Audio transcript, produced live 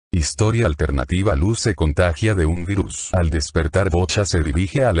Historia alternativa. Luz se contagia de un virus. Al despertar Bocha se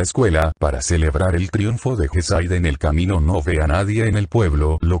dirige a la escuela, para celebrar el triunfo de Gesaide. En el camino no ve a nadie en el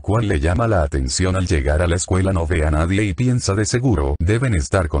pueblo, lo cual le llama la atención. Al llegar a la escuela no ve a nadie y piensa de seguro, deben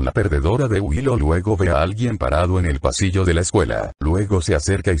estar con la perdedora de Willow. Luego ve a alguien parado en el pasillo de la escuela. Luego se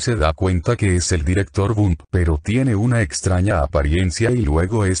acerca y se da cuenta que es el director Bump, pero tiene una extraña apariencia y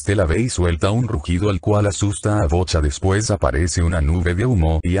luego este la ve y suelta un rugido el cual asusta a Bocha. Después aparece una nube de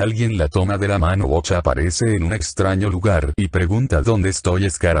humo y alguien la toma de la mano. Bocha aparece en un extraño lugar y pregunta ¿dónde estoy?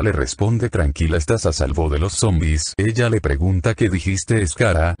 Scara le responde tranquila, estás a salvo de los zombies. Ella le pregunta ¿qué dijiste?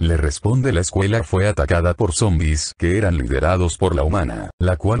 Scara le responde la escuela fue atacada por zombies que eran liderados por la humana,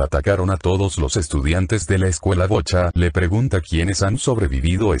 la cual atacaron a todos los estudiantes de la escuela. Bocha le pregunta quiénes han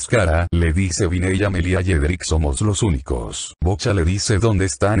sobrevivido. Scara le dice Viney, Amelia y Edric somos los únicos. Bocha le dice ¿dónde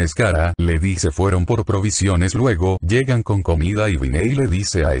están? Scara le dice fueron por provisiones. Luego llegan con comida y Viney le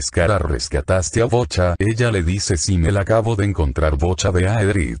dice a Scara ¿rescataste a Bocha? Ella le dice sí, me la acabo de encontrar. Bocha ve a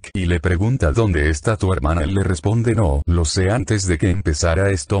Edric y le pregunta ¿dónde está tu hermana? Él le responde no, lo sé, antes de que empezara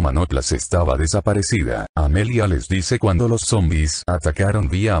esto Manoplas estaba desaparecida. Amelia les dice cuando los zombies atacaron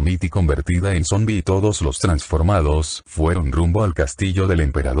vi a Amity convertida en zombie y todos los transformados fueron rumbo al castillo del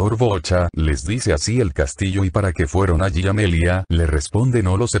emperador. Bocha les dice así el castillo y para qué fueron allí. Amelia le responde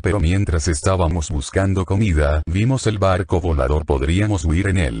no lo sé, pero mientras estábamos buscando comida vimos el barco volador, podríamos huir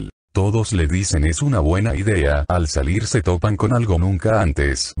en él. Todos le dicen es una buena idea. Al salir se topan con algo nunca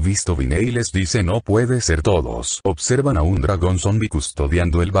antes visto. Viney les dice no puede ser. Todos observan a un dragón zombie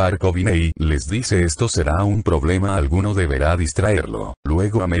custodiando el barco. Viney les dice esto será un problema, alguno deberá distraerlo.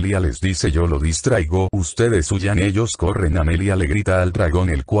 Luego Amelia les dice yo lo distraigo, ustedes huyan. Ellos corren. Amelia le grita al dragón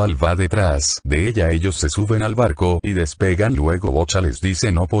el cual va detrás de ella. Ellos se suben al barco y despegan. Luego Bocha les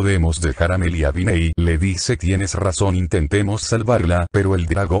dice no podemos dejar a Amelia. Viney le dice tienes razón, intentemos salvarla, pero el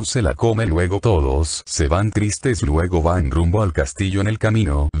dragón se la come. Luego todos se van tristes. Luego van rumbo al castillo. En el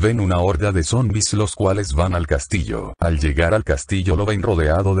camino ven una horda de zombies los cuales van al castillo. Al llegar al castillo lo ven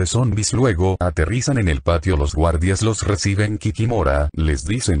rodeado de zombies. Luego aterrizan en el patio. Los guardias los reciben. Kikimora les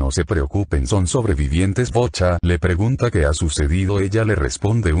dice no se preocupen, son sobrevivientes. Bocha le pregunta qué ha sucedido. Ella le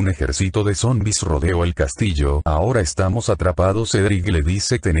responde un ejército de zombies rodeó el castillo, ahora estamos atrapados. Edric le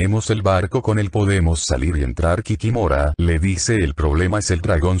dice tenemos el barco, con él podemos salir y entrar. Kikimora le dice el problema es el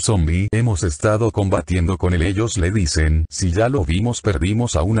dragón zombie, hemos estado combatiendo con él. Ellos le dicen si ya lo vimos,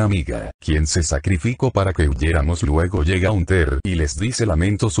 perdimos a una amiga quien se sacrificó para que huyéramos. Luego llega Hunter y les dice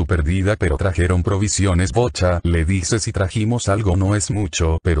lamento su pérdida, pero trajeron provisiones. Bocha le dice si trajimos algo no es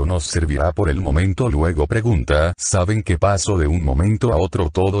mucho, pero nos servirá por el momento. Luego pregunta ¿saben qué pasó de un momento a otro?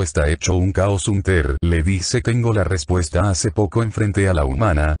 Todo está hecho un caos. Hunter le dice tengo la respuesta, hace poco enfrenté a la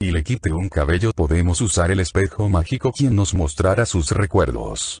humana y le quité un cabello, podemos usar el espejo mágico quien nos mostrará sus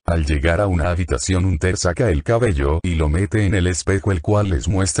recuerdos. Al llegar a una habitación Hunter saca el cabello y lo mete en el espejo el cual les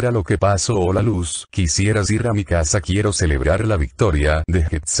muestra lo que pasó. Hola Luz, quisieras ir a mi casa, quiero celebrar la victoria de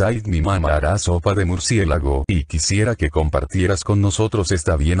Gesaide, mi mamá hará sopa de murciélago y quisiera que compartieras con nosotros,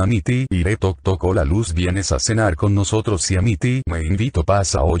 está bien Amity, iré. Toc toc, hola Luz, vienes a cenar con nosotros. Sí Amity, me invito,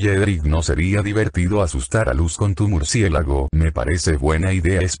 pasa. Oye Edric, ¿no sería divertido asustar a Luz con tu murciélago? Me parece buena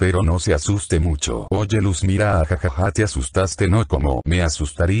idea, espero no se asuste mucho. Oye Luz, mira, jajaja, te asustaste, no como me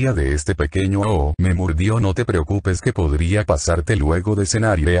asustaría de este pequeño, oh, me mordió. No te preocupes que podría pasarte. Luego de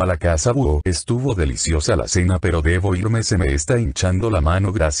cenar iré a la casa búho, estuvo deliciosa la cena pero debo irme, se me está hinchando la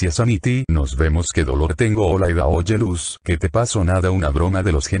mano. Gracias Amity, nos vemos. Qué dolor tengo. Hola Eda. Oye Luz, ¿qué te pasó? Nada, una broma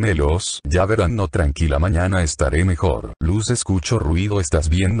de los gemelos, ya verán. No, tranquila, mañana estaré mejor. Luz, escucho ruido, ¿estás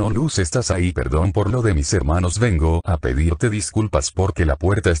bien? No Luz, estás ahí, perdón por lo de mis hermanos, vengo a pedirte disculpas porque la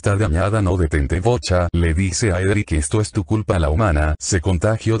puerta está dañada. No, detente. Bocha le dice a Edric esto es tu culpa, la humana se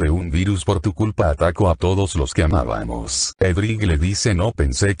contagió de un virus por tu culpa, atacó a todos los que amábamos. Edric le dice no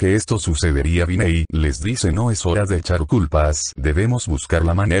pensé que esto sucedería. Viney les dice no es hora de echar culpas, debemos buscar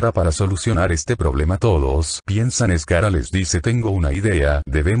la manera para solucionar este problema. Todos piensan. Scara les dice tengo una idea,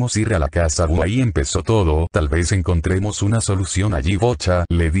 debemos ir a la casa búho, ahí empezó todo, tal vez encontremos una solución allí. Bocha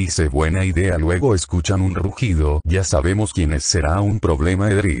le dice buena idea. Luego escuchan un rugido, ya sabemos quiénes, será un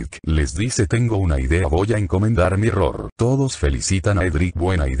problema. Edric les dice tengo una idea, voy a encomendar mi error. Todos felicitan a Edric,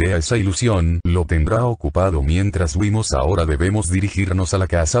 buena idea, esa ilusión lo tendrá ocupado mientras huimos, ahora debemos dirigirnos a la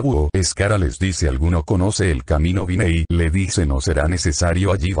casa búho. Scara les dice ¿alguno conoce el camino? Viney le dice no será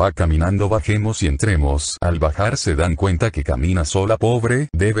necesario, allí va caminando, bajemos y entremos. Al bajar se dan cuenta que camina sola, pobre,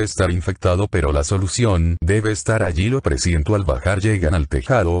 debe estar infectado, pero la solución debe estar allí, lo presiento. Al bajar llegan al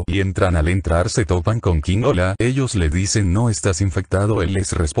tejado y entran. Al entrar se topan con King. Hola, ellos le dicen no estás infectado, él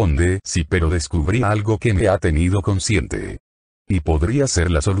les responde sí, pero descubrí algo que me ha tenido consciente. Y podría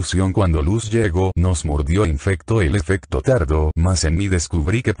ser la solución cuando Luz llegó, nos mordió e infectó, el efecto tardó, mas en mí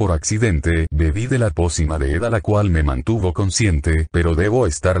descubrí que por accidente, bebí de la pócima de Eda la cual me mantuvo consciente, pero debo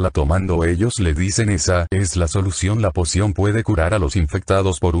estarla tomando. Ellos le dicen esa es la solución, la poción puede curar a los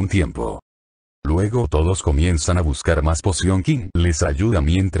infectados por un tiempo. Luego todos comienzan a buscar más poción. King les ayuda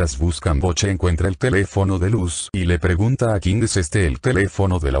mientras buscan. Boche encuentra el teléfono de Luz, y le pregunta a King ¿es este el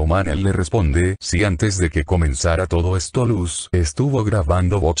teléfono de la humana? Él le responde, sí. Antes de que comenzara todo esto Luz estuvo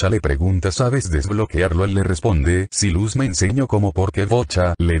grabando. Bocha le pregunta ¿sabes desbloquearlo? Él le responde, sí. Luz me enseñó cómo. Porque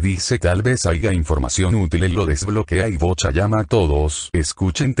Bocha le dice tal vez haya información útil. Él lo desbloquea y Bocha llama a todos,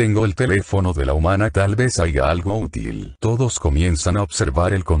 escuchen, tengo el teléfono de la humana, tal vez haya algo útil. Todos comienzan a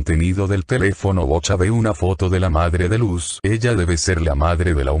observar el contenido del teléfono. Bocha ve una foto de la madre de Luz, ella debe ser la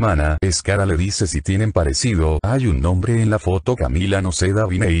madre de la humana. Scara le dice si tienen parecido, hay un nombre en la foto, Camila no sé.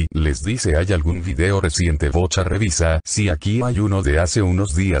 Vinay les dice ¿hay algún video reciente? Bocha revisa, sí, aquí hay uno de hace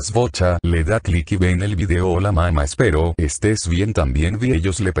unos días. Bocha le da clic y ven el video. Hola mamá, espero estés bien. También vi.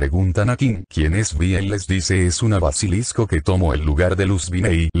 Ellos le preguntan a King ¿quién es Vi? Él les dice es una basilisco que tomó el lugar de Luz.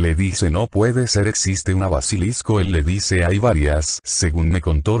 Vinay le dice no puede ser, existe una basilisco. Él le dice hay varias, según me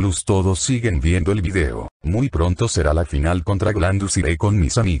contó Luz. Todos siguen viendo el video. Muy pronto será la final contra Glandus. Iré con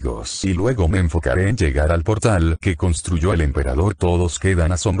mis amigos y luego me enfocaré en llegar al portal que construyó el emperador. Todos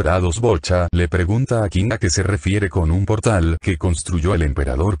quedan asombrados. Bocha le pregunta a King a qué se refiere con un portal que construyó el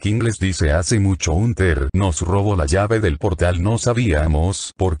emperador. King les dice hace mucho un nos robó la llave del portal. No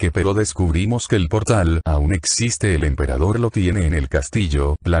sabíamos por qué, pero descubrimos que el portal aún existe. El emperador lo tiene en el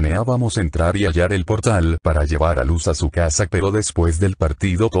castillo. Planeábamos entrar y hallar el portal para llevar a Luz a su casa, pero después del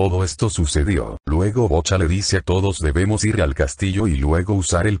partido todo esto sucedió. Luego Bocha le dice a todos debemos ir al castillo y luego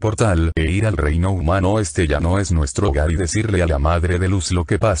usar el portal e ir al reino humano. Este ya no es nuestro hogar, y decirle a la madre de Luz lo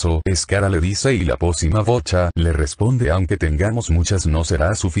que pasó. Scara le dice y la pócima. Bocha le responde aunque tengamos muchas no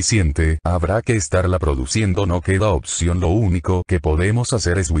será suficiente, habrá que estarla produciendo, no queda opción, lo único que podemos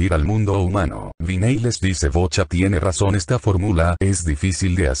hacer es huir al mundo humano. Vinay les dice Bocha tiene razón, esta fórmula es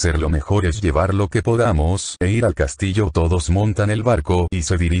difícil de hacer, lo mejor es llevar lo que podamos e ir al castillo. Todos montan el barco y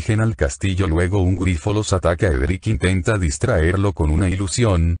se dirigen al castillo. Luego un grifo los ataca. Edric intenta distraerlo con una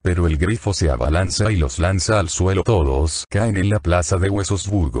ilusión, pero el grifo se abalanza y los lanza al suelo. Todos caen en la plaza de huesos.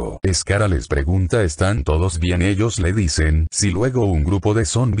 Burgo Scara les pregunta ¿están todos bien? Ellos le dicen sí. Luego un grupo de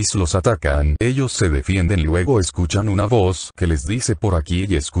zombies los atacan, ellos se defienden. Luego escuchan una voz que les dice por aquí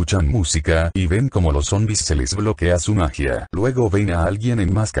y escuchan música y ven como los zombies se les bloquea su magia. Luego ven a alguien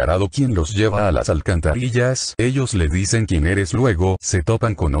enmascarado quien los lleva a las alcantarillas. Ellos le dicen quién eres. Luego se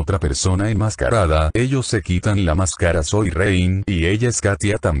topan con otra persona enmascarada. Ellos se quitan la máscara. Soy Rain y ella es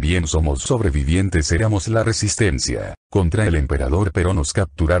Katia. También somos sobrevivientes. Éramos la resistencia contra el emperador, pero nos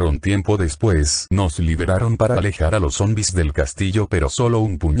capturaron tiempo después. Nos liberaron para alejar a los zombies del castillo, pero solo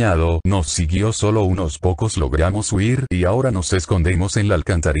un puñado nos siguió. Solo unos pocos logramos huir y ahora nos escondemos en la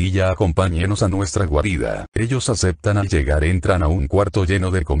alcantarilla. Acompáñenos a nuestra guarida. Ellos aceptan. Al llegar entran a un cuarto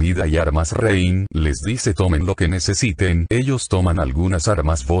lleno de comida y armas. Rain les dice tomen lo que necesiten. Ellos toman algunas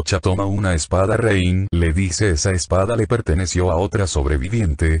armas. Bocha toma una espada. Rain le dice esa espada le perteneció a otra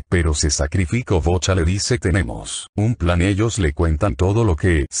sobreviviente, pero se sacrificó. Bocha le dice tenemos un plan. Ellos le cuentan todo lo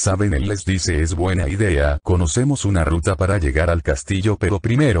que saben. Él les dice es buena idea, conocemos una ruta para llegar al castillo, pero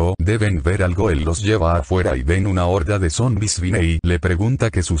primero deben ver algo. Él los lleva afuera y ven una horda de zombies. Vinay le pregunta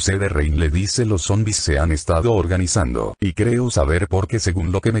qué sucede. Rain le dice los zombies se han estado organizando y creo saber por qué.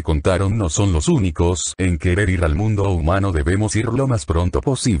 Según lo que me contaron no son los únicos en querer ir al mundo humano, debemos ir lo más pronto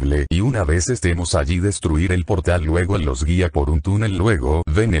posible y una vez estemos allí destruir el portal. Luego él los guía por un túnel. Luego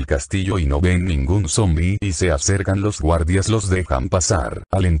ven el castillo y no ven ningún zombie y se acercan. Los guardias los dejan pasar.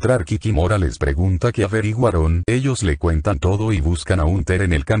 Al entrar Kikimora les pregunta qué averiguaron. Ellos le cuentan todo y buscan a un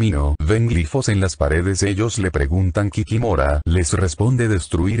en el camino. Ven glifos en las paredes. Ellos le preguntan. Kikimora les responde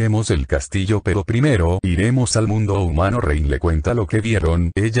destruiremos el castillo, pero primero iremos al mundo humano. Rain le cuenta lo que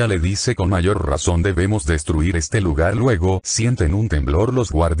vieron. Ella le dice con mayor razón debemos destruir este lugar. Luego sienten un temblor.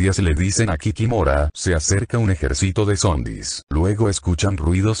 Los guardias le dicen a Kikimora se acerca un ejército de zombies. Luego escuchan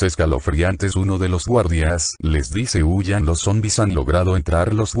ruidos escalofriantes. Uno de los guardias les dice huyan, los zombies han logrado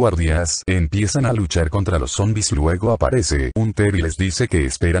entrar. Los guardias empiezan a luchar contra los zombies. Luego aparece un y les dice que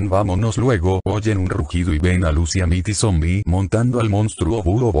esperan, vámonos. Luego oyen un rugido y ven a Lucy, a Mitty zombie montando al monstruo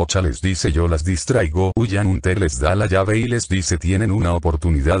búho. Bocha les dice yo las distraigo. Huyan. Un les da la llave y les dice tienen una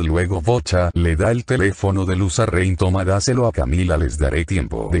oportunidad. Luego Bocha le da el teléfono de Luz a Rain, toma dáselo a Camila, les daré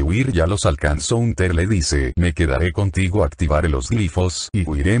tiempo de huir. Ya los alcanzó un un Ter le dice, me quedaré contigo, activaré los glifos, y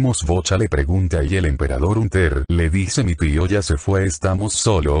huiremos. Bocha le pregunta y el emperador Unter le dice, mi tío ya se fue, estamos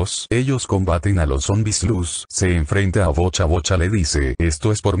solos. Ellos combaten a los zombies. Luz se enfrenta a Bocha. Bocha le dice,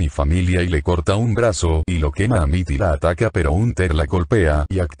 esto es por mi familia, y le corta un brazo, y lo quema. A Mitty la ataca, pero Unter la golpea,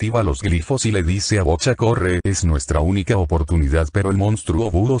 y activa los glifos y le dice a Bocha, corre, es nuestra única oportunidad. Pero el monstruo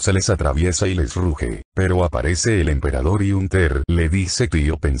búho se les atraviesa y les ruge. Pero aparece el emperador y Unter le dice,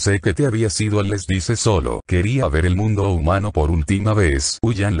 tío, pensé que te había sido. Él les dice, solo quería ver el mundo humano por última vez.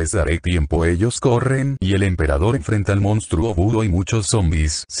 Huyan, les daré tiempo. Ellos corren, y el emperador enfrenta al monstruo búho y muchos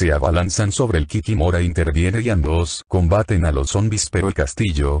zombies se abalanzan sobre el Kikimora. Interviene y ambos combaten a los zombies, pero el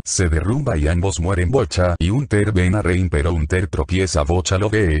castillo se derrumba y ambos mueren. Bocha y Unter ven a Rain, pero Unter tropieza. Bocha lo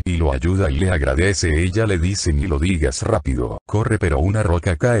ve y lo ayuda y le agradece. Ella le dice, ni lo digas, rápido, corre, pero una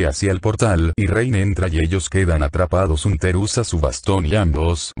roca cae hacia el portal y Rain entra y ellos quedan atrapados. Unter usa su bastón y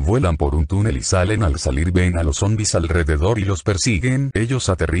ambos vuelan por un túnel y salen. Al salir ven a los zombies alrededor y los persiguen. Ellos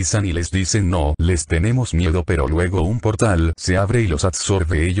aterrizan y les dicen, no les tenemos miedo, pero luego un portal se abre y los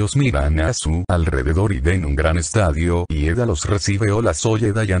absorbe. Ellos miran a su alrededor y ven un gran estadio, y Eda los recibe. Hola, soy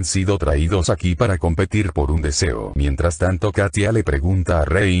Eda y han sido traídos aquí para competir por un deseo. Mientras tanto, Katia le pregunta a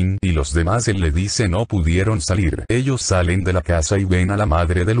Rain y los demás. Él le dice, no pudieron salir. Ellos salen de la casa y ven a la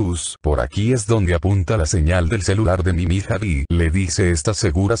madre de Luz. Por aquí es donde apunta la señal del celular de mi hija Vi. Le dice, ¿está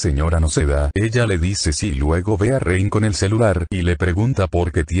segura, señora Noceda? Ella le dice sí. Luego ve a Rain con el celular y le pregunta,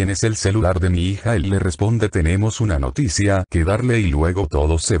 ¿por qué tienes el celular de mi hija? Él le responde, tenemos una noticia que darle, y luego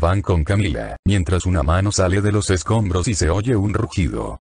todos se van con Camila. Mientras una mano sale de los escombros y se oye un rugido.